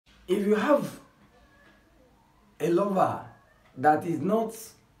If you have a lover that is not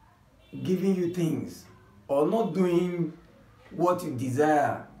giving you things or not doing what you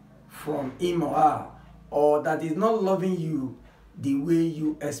desire from him or her, or that is not loving you the way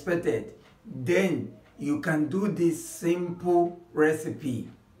you expected, then you can do this simple recipe.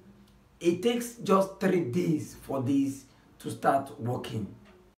 It takes just 3 days for this to start working.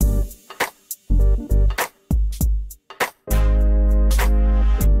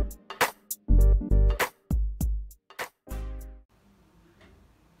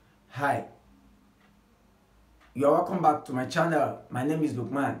 Hi, you are welcome back to my channel. My name is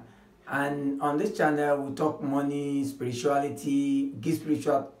Lukman, and on this channel we talk money, spirituality, give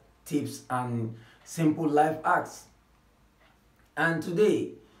spiritual tips and simple life hacks. And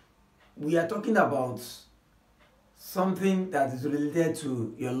today we are talking about something that is related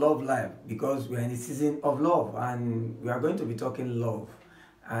to your love life, because we are in the season of love and we are going to be talking love.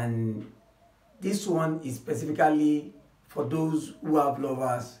 And this one is specifically for those who have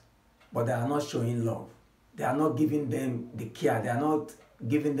lovers but they are not showing love. They are not giving them the care. They are not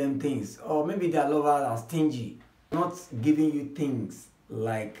giving them things. Or maybe their lovers are stingy, not giving you things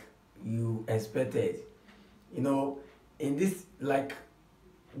like you expected. You know, in this, like,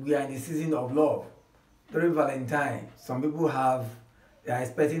 we are in the season of love. During Valentine, some people they are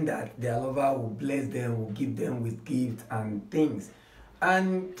expecting that their lover will bless them, will give them with gifts and things.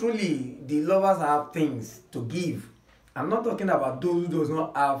 And truly, the lovers have things to give. I'm not talking about those who do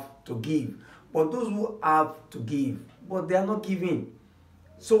not have to give, but those who have to give, but they are not giving.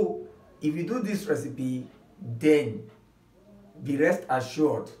 So, if you do this recipe, then be rest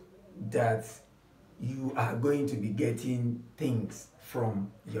assured that you are going to be getting things from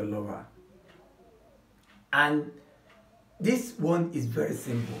your lover. And this one is very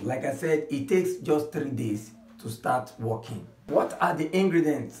simple. Like I said, it takes just 3 days to start working. What are the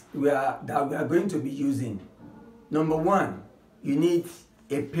ingredients that we are going to be using? Number 1, you need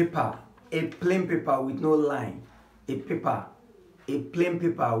a paper, a plain paper with no line. A plain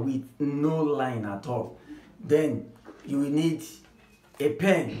paper with no line at all. Then you will need a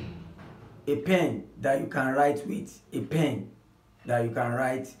pen that you can write with.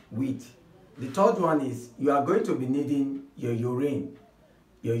 The third one is you are going to be needing your urine.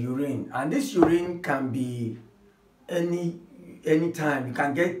 And this urine can be anytime. You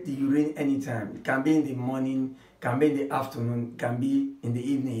can get the urine anytime. It can be in the morning, can be in the afternoon, can be in the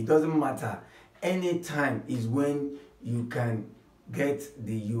evening. It doesn't matter. Anytime is when you can get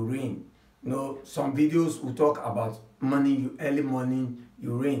the urine. You know, some videos will talk about early morning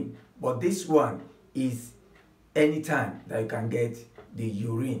urine, but this one is anytime that you can get the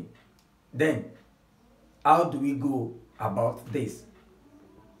urine. Then, how do we go about this?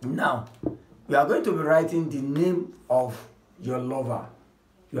 Now, we are going to be writing the name of your lover.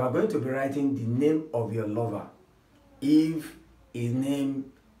 You are going to be writing the name of your lover. If his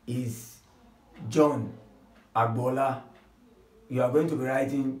name is John Agbola, you are going to be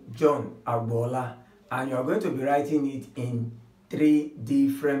writing John Agbola, and you are going to be writing it in 3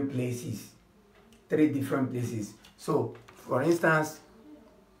 different places. So, for instance,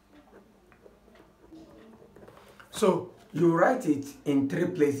 you write it in 3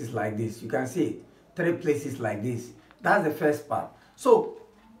 places like this. You can see it, 3 places like this. That's the first part. So,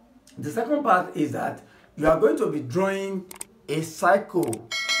 the second part is that you are going to be drawing a circle.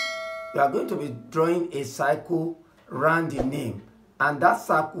 You are going to be drawing a circle around the name. And that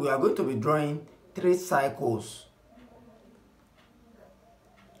circle, we are going to be drawing 3 circles.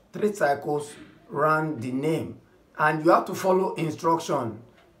 3 circles around the name. And you have to follow instruction.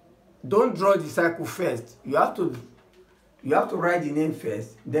 Don't draw the circle first. You have to write the name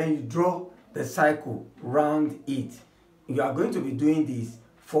first, then you draw the circle around it. You are going to be doing this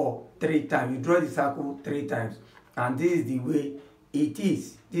for 3 times. You draw the circle 3 times, and this is the way it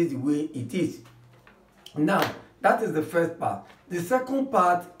is. Now, that is the first part. The second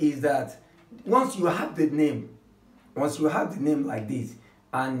part is that once you have the name like this,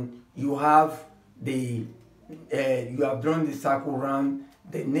 and you have you have drawn the circle around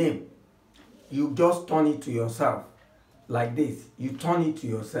the name, you just turn it to yourself like this. You turn it to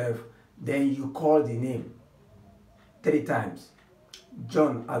yourself, then you call the name 3 times.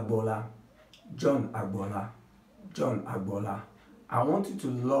 John Agbola, John Agbola, John Agbola. I want you to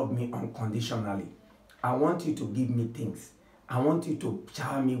love me unconditionally. I want you to give me things. I want you to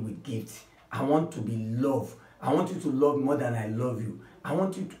shower me with gifts. I want to be loved. I want you to love more than I love you. I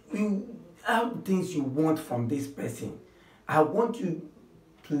want you to have things you want from this person. I want you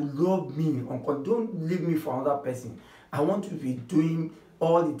to love me. Don't leave me for another person. I want you to be doing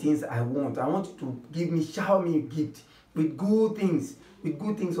all the things I want. I want you to shower me a gift with good things. with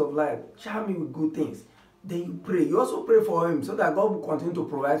good things of life. Shower me with good things. Then you pray. You also pray for him so that God will continue to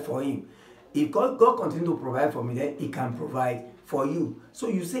provide for him. If God continue to provide for me, then he can provide for you. So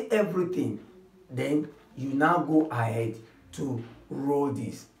you say everything. Then you now go ahead to roll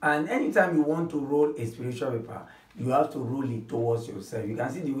this. And anytime you want to roll a spiritual paper, you have to roll it towards yourself. You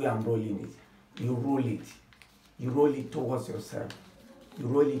can see the way I'm rolling it. You roll it. You roll it towards yourself. You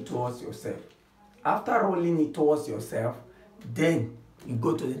roll it towards yourself. After rolling it towards yourself, then you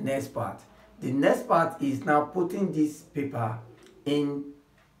go to the next part. The next part is now putting this paper in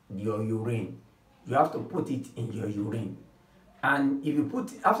your urine. You have to put it in your urine. And if you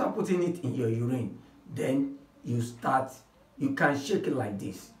after putting it in your urine, then you can shake it like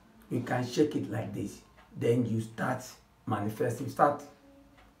this. You can shake it like this. Then you start manifesting, start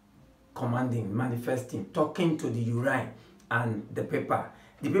commanding, manifesting, talking to the urine and the paper.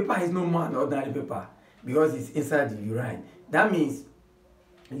 The paper is no more an ordinary paper because it's inside the urine. That means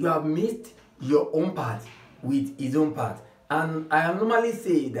you have mixed your own part with his own part. And I normally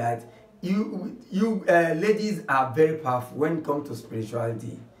say that you ladies are very powerful when it comes to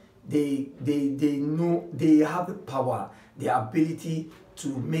spirituality. They know, they have the power, the ability to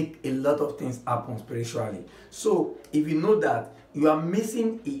make a lot of things happen spiritually. So if you know that you are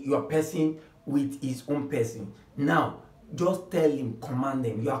missing your person with his own person, now just tell him, command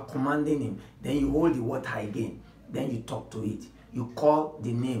him. You are commanding him. Then you hold the water again. Then you talk to it. You call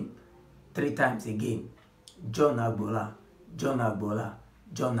the name 3 times again. John Agbola, John Agbola,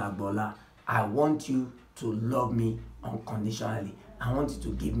 John Agbola. I want you to love me unconditionally. I want you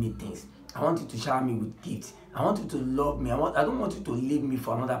to give me things. I want you to shower me with gifts. I want you to love me. I don't want you to leave me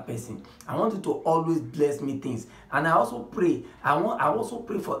for another person. I want you to always bless me things. And I also pray. I also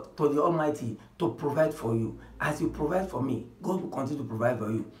pray to the Almighty to provide for you. As you provide for me, God will continue to provide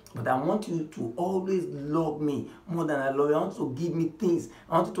for you. But I want you to always love me more than I love you. I want you to give me things.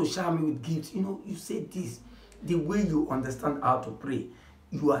 I want you to shower me with gifts. You know, you say this. The way you understand how to pray,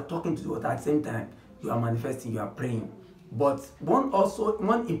 you are talking to God at the same time. You are manifesting. You are praying. But one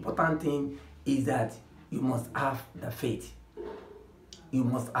important thing is that you must have the faith. You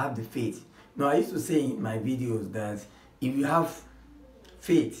must have the faith. Now, I used to say in my videos that if you have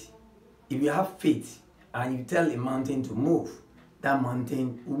faith and you tell a mountain to move, that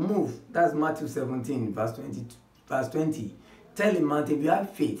mountain will move. That's Matthew 17, verse 20. Tell a mountain, if you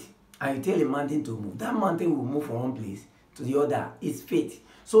have faith and you tell a mountain to move, that mountain will move from one place to the other. It's faith.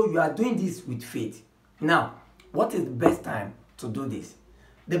 So you are doing this with faith. Now, what is the best time to do this?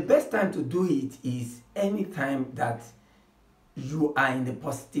 The best time to do it is any time that you are in a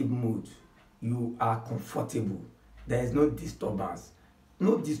positive mood. You are comfortable. There is no disturbance.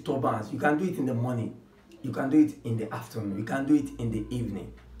 No disturbance. You can do it in the morning. You can do it in the afternoon. You can do it in the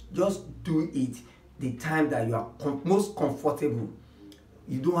evening. Just do it the time that you are most comfortable.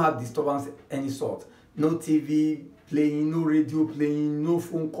 You don't have disturbance of any sort. No TV playing, no radio playing, no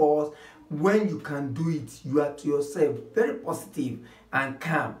phone calls. When you can do it, you are to yourself very positive and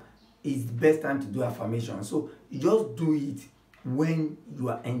calm. It's the best time to do affirmation. So you just do it when you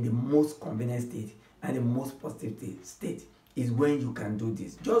are in the most convenient state and the most positive state is when you can do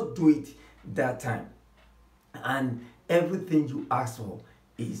this. Just do it that time. And everything you ask for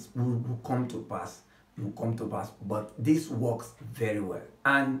will come to pass. It will come to pass. But this works very well.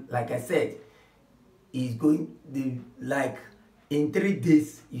 And like I said, it's going in 3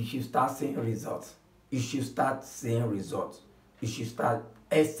 days, you should start seeing results. You should start seeing results. You should start,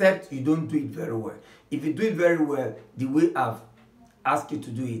 except you don't do it very well. If you do it very well, the way I've asked you to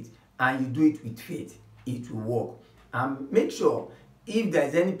do it, and you do it with faith, it will work. And make sure, if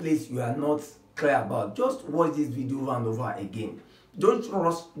there's any place you are not clear about, just watch this video over and over again. Don't just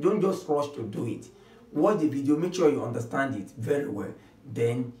rush to do it. Watch the video, make sure you understand it very well.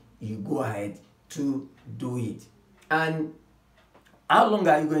 Then you go ahead to do it. And how long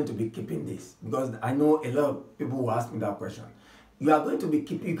are you going to be keeping this? Because I know a lot of people will ask me that question. You are going to be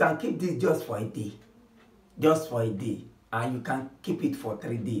you can keep this just for a day. Just for a day. And you can keep it for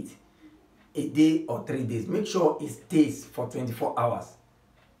 3 days. A day or 3 days. Make sure it stays for 24 hours.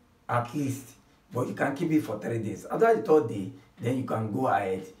 At least. But you can keep it for 3 days. After the 3rd day, then you can go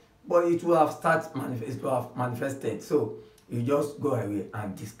ahead. But it will have manifested. So you just go away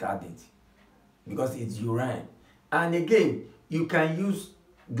and discard it. Because it's urine. And again, you can use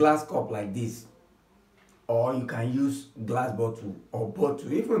glass cup like this, or you can use glass bottle or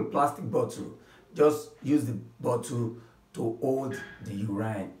bottle, even plastic bottle. Just use the bottle to hold the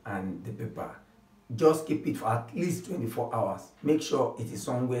urine and the paper. Just keep it for at least 24 hours. Make sure it is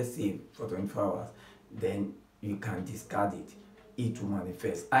somewhere safe for 24 hours. Then you can discard it. It will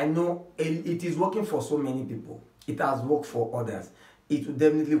manifest. I know it is working for so many people. It has worked for others. it will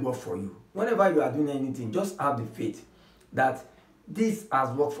definitely work for you. Whenever you are doing anything, just have the faith that this has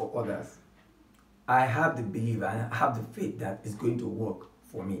worked for others. I have the belief and I have the faith that it's going to work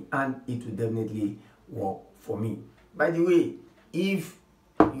for me, and it will definitely work for me. By the way, if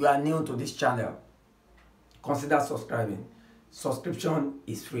you are new to this channel, consider subscribing. Subscription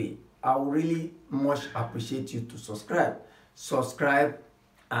is free. I would really much appreciate you to subscribe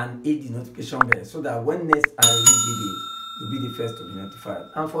and hit the notification bell so that when next I release videos, you'll be the first to be notified.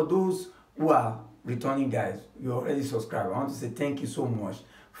 And for those who are returning guys, you already subscribed, I want to say thank you so much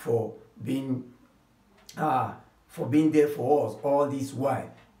for being there for us all this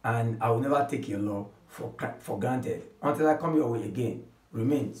while, and I will never take your love for granted. Until I come your way again,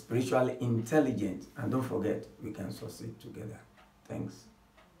 remain spiritually intelligent, and don't forget, we can succeed together. Thanks.